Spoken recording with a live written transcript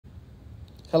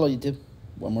Hello YouTube,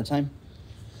 one more time.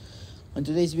 On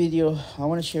today's video, I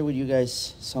want to share with you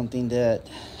guys something that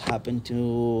happened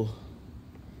to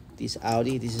this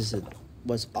Audi.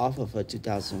 Was off of a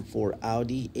 2004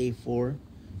 Audi A4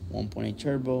 1.8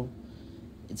 turbo.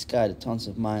 It's got tons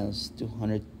of miles,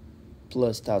 200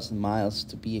 plus thousand miles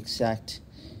to be exact.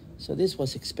 So this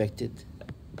was expected.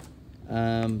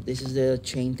 This is the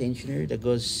chain tensioner that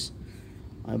goes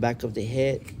on the back of the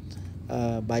head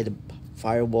by the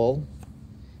firewall.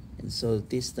 And so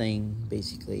this thing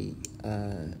basically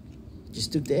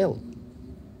just took the L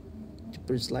to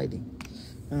put sliding.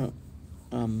 Now,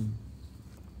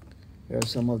 here are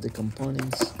some of the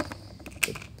components.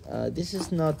 But, this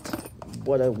is not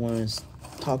what I want to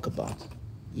talk about.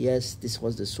 Yes, this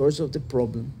was the source of the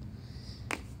problem,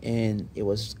 and it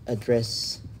was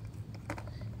addressed,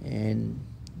 and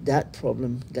that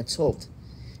problem got solved.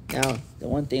 Now, the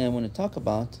one thing I want to talk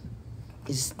about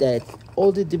is that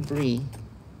all the debris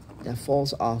that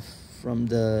falls off from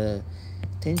the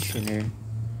tensioner,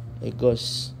 it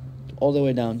goes all the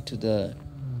way down to the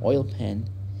oil pan,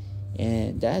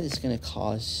 and that is going to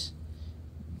cause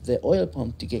the oil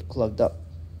pump to get clogged up.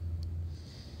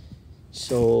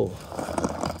 So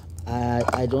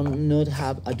I do not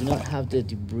have the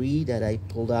debris that I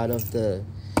pulled out of the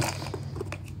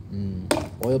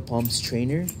oil pump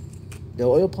strainer. The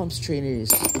oil pump strainer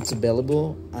it's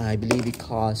available. I believe it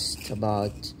costs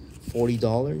about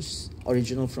 $40,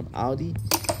 original from Audi.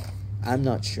 I'm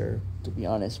not sure, to be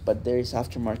honest, but there is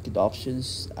aftermarket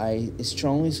options. I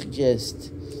strongly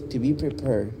suggest to be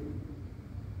prepared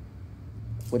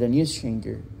with a new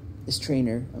strainer.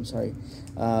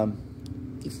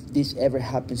 If this ever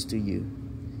happens to you,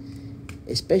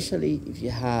 especially if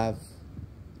you have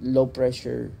low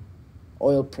pressure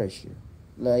oil pressure,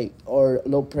 or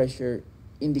low pressure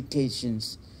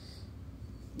indications,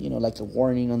 like a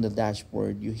warning on the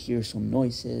dashboard, you hear some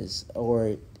noises,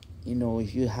 or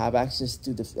if you have access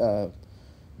to the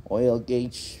oil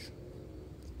gauge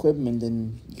equipment,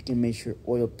 then you can measure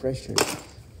oil pressure.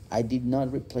 I did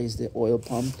not replace the oil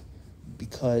pump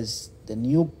because the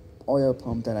new oil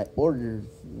pump that I ordered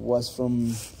was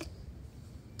from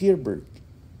Pierberg.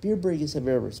 Pierberg is a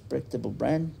very respectable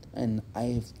brand, and I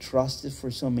have trusted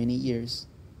for so many years.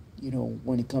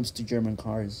 When it comes to German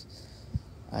cars,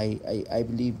 I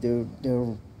believe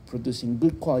they're producing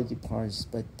good quality parts,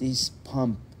 but this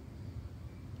pump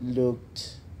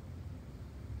looked,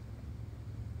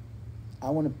 I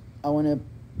want to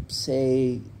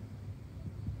say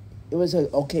it was a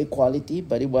okay quality,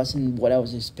 but it wasn't what I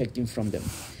was expecting from them.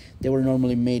 They were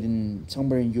normally made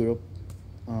somewhere in Europe,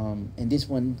 and this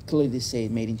one clearly say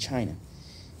made in China.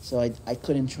 So I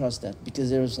couldn't trust that because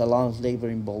there was a lot of labor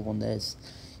involved on this,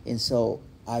 and so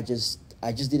I just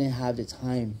didn't have the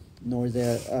time nor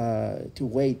the to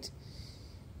wait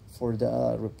for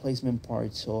the replacement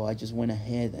part. So I just went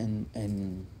ahead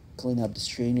and cleaned up the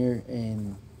strainer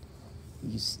and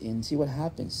see what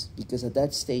happens, because at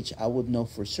that stage I would know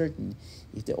for certain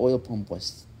if the oil pump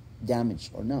was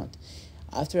damaged or not.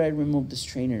 After I removed the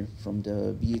strainer from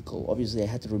the vehicle, obviously I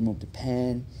had to remove the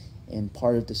pan, and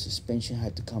part of the suspension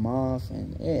had to come off,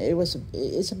 and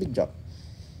it's a big job.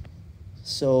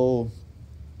 So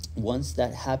once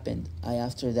that happened,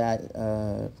 after that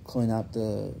cleaned up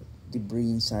the debris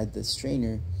inside the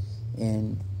strainer,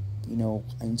 and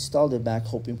I installed it back,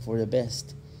 hoping for the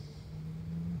best.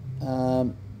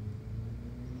 The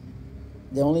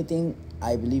only thing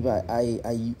I believe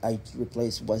I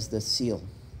replaced was the seal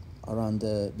around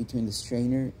between the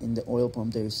strainer and the oil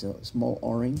pump. There is a small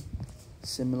O-ring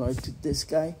similar to this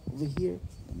guy over here.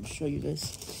 Let me show you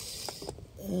guys.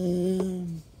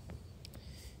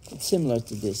 It's similar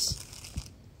to this,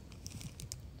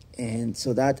 and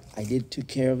so that I did took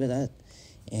care of that,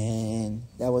 and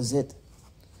that was it.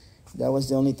 That was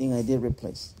the only thing I did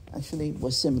replace. Actually, it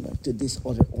was similar to this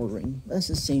other O-ring. That's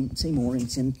the same O-ring,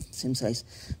 same size,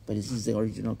 but this is the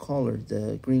original color,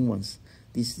 the green ones.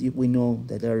 These we know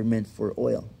that they are meant for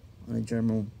oil on a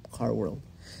German car world.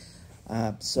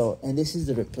 And this is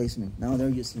the replacement. Now they're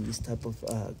using this type of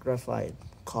graphite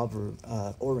cover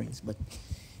O-rings. But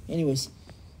anyways,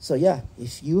 so yeah,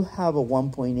 if you have a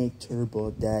 1.8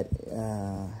 turbo that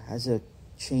has a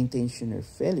chain tensioner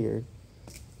failure,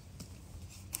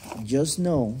 just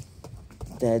know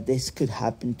that this could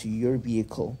happen to your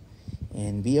vehicle,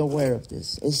 and be aware of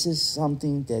this. This is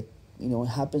something that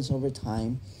happens over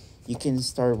time. You can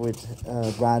start with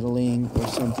rattling or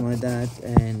something like that,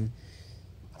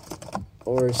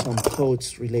 or some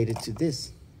codes related to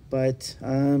this. But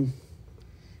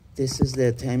this is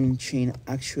the timing chain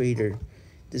actuator.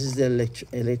 This is the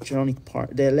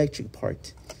electric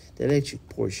part. The the electric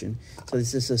portion. So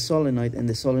this is a solenoid, and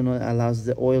the solenoid allows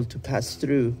the oil to pass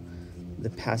through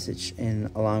the passage and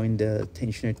allowing the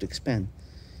tensioner to expand.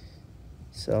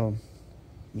 So,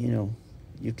 you know,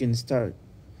 you can start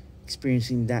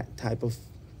experiencing that type of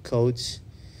codes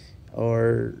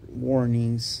or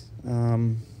warnings,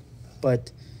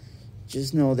 but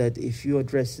just know that if you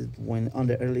address it when on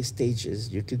the early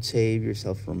stages, you could save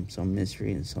yourself from some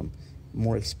misery and some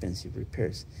more expensive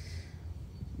repairs.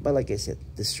 But like I said,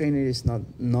 the strainer is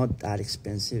not that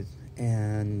expensive,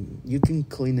 and you can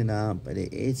clean it up, but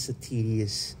it's a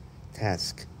tedious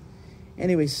task.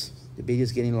 Anyways, the video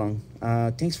is getting long.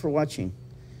 Thanks for watching.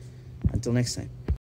 Until next time.